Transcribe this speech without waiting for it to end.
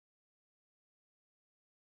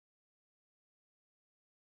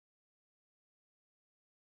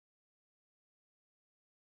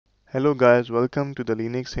Hello guys, welcome to the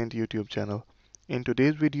Linux Hint YouTube channel. In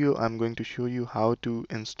today's video, I'm going to show you how to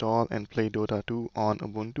install and play Dota 2 on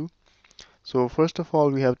Ubuntu. So first of all,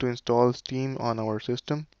 we have to install Steam on our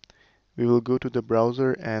system. We will go to the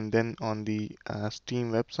browser and then on the Steam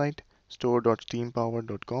website,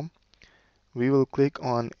 store.steampower.com. We will click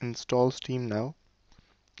on Install Steam now.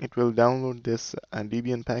 It will download this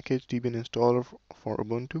Debian package, Debian installer for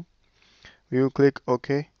Ubuntu. We will click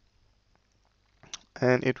OK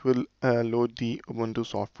and it will load the Ubuntu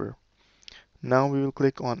software. Now we will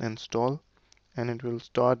click on install and it will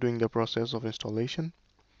start doing the process of installation.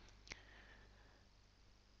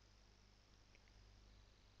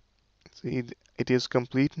 See, it is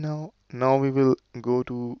complete now. Now we will go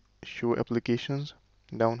to show applications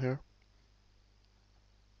down here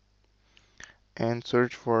and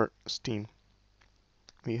search for Steam.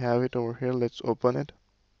 We have it over here. Let's open it.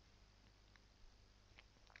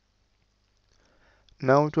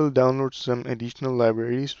 Now it will download some additional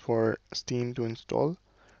libraries for Steam to install.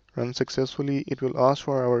 Run successfully. It will ask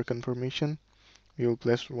for our confirmation. We will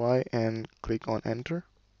press Y and click on enter.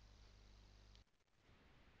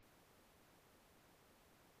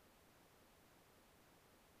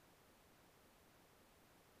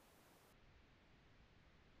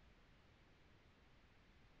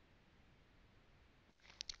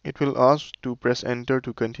 It will ask to press enter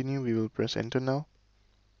to continue. We will press enter now.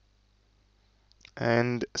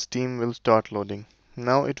 And Steam will start loading.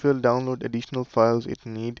 Now it will download additional files it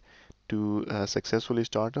need to successfully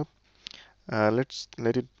start up. Let's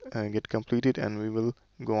let it get completed and we will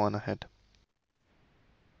go on ahead.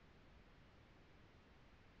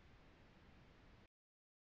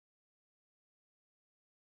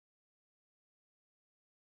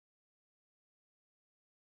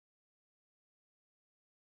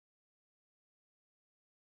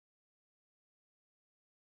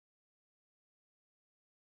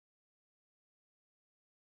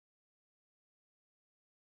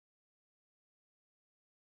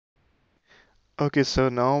 Okay, so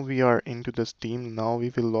now we are into the Steam. Now we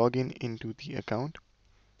will log in into the account.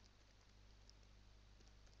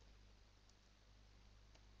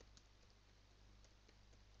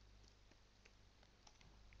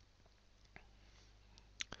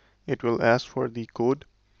 It will ask for the code.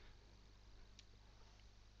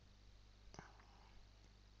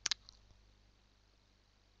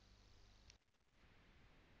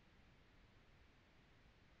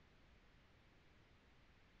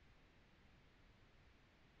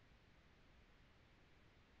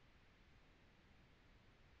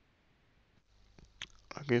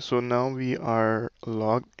 Okay, so now we are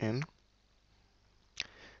logged in.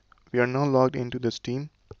 We are now logged into the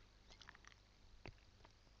Steam.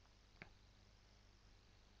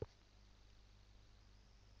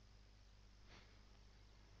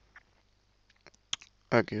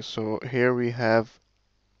 Okay, so here we have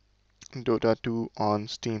Dota 2 on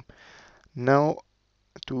Steam. Now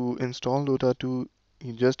to install Dota 2,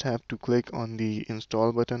 you just have to click on the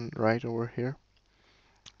install button right over here,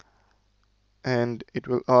 and it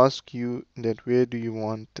will ask you that where do you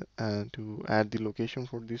want to add the location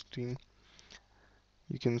for this team.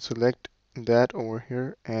 You can select that over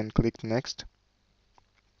here and click next,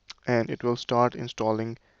 and it will start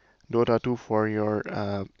installing Dota 2 for your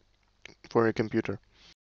computer.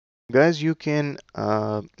 Guys, you can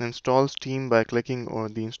install Steam by clicking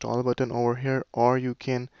on the install button over here, or you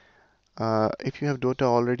can if you have Dota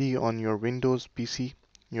already on your Windows PC,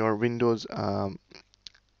 your Windows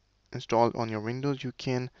installed on your Windows, you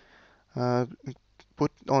can uh, put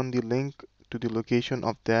on the link to the location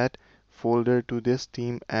of that folder to this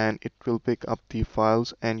Steam and it will pick up the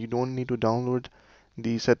files, and you don't need to download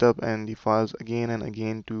the setup and the files again and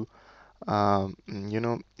again to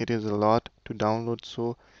it is a lot to download,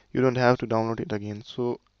 so you don't have to download it again.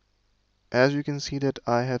 So as you can see that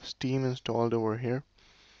I have Steam installed over here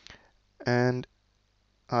and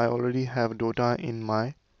I already have Dota in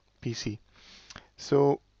my PC.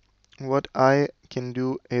 So what I can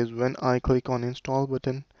do is when I click on install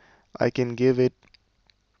button, I can give it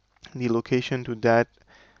the location to that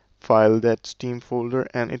file, that Steam folder,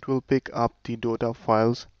 and it will pick up the Dota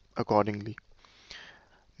files accordingly.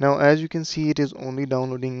 Now as you can see, it is only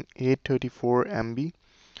downloading 834 MB.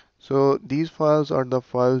 So these files are the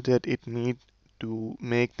files that it needs to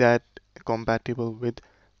make that compatible with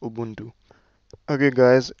Ubuntu. Okay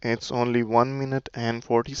guys, it's only 1 minute and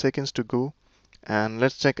 40 seconds to go, and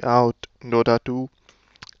let's check out Dota 2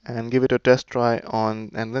 and give it a test try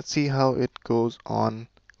on, and let's see how it goes on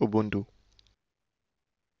Ubuntu.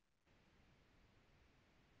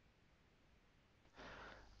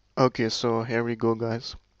 Okay, so here we go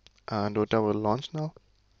guys. Dota will launch now.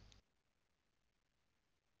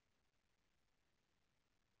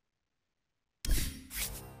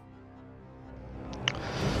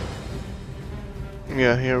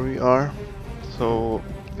 Yeah, here we are. So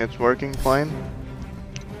it's working fine.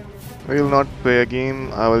 We will not play a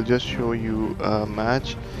game, I will just show you a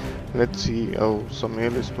match. Let's see. Oh,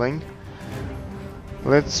 Samuel is playing.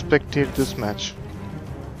 Let's spectate this match.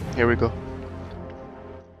 Here we go.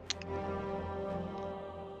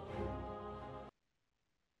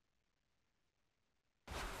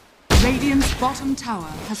 Radiant's bottom tower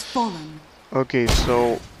has fallen. Okay,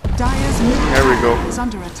 so Dire's here we go. is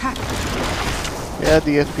under attack. Yeah,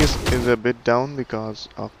 the FPS is a bit down because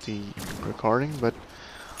of the recording, but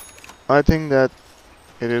I think that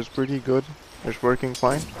it is pretty good. It's working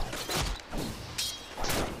fine.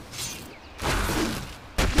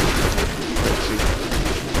 Let's see.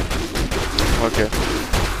 Okay.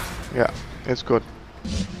 Yeah, it's good.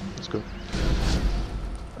 It's good.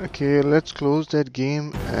 Okay, let's close that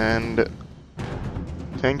game, and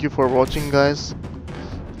thank you for watching, guys.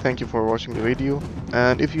 Thank you for watching the video.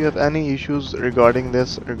 And if you have any issues regarding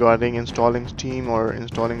this, regarding installing Steam or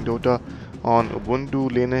installing Dota on Ubuntu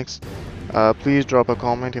Linux, please drop a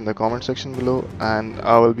comment in the comment section below and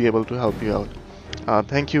I will be able to help you out.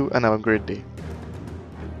 Thank you and have a great day.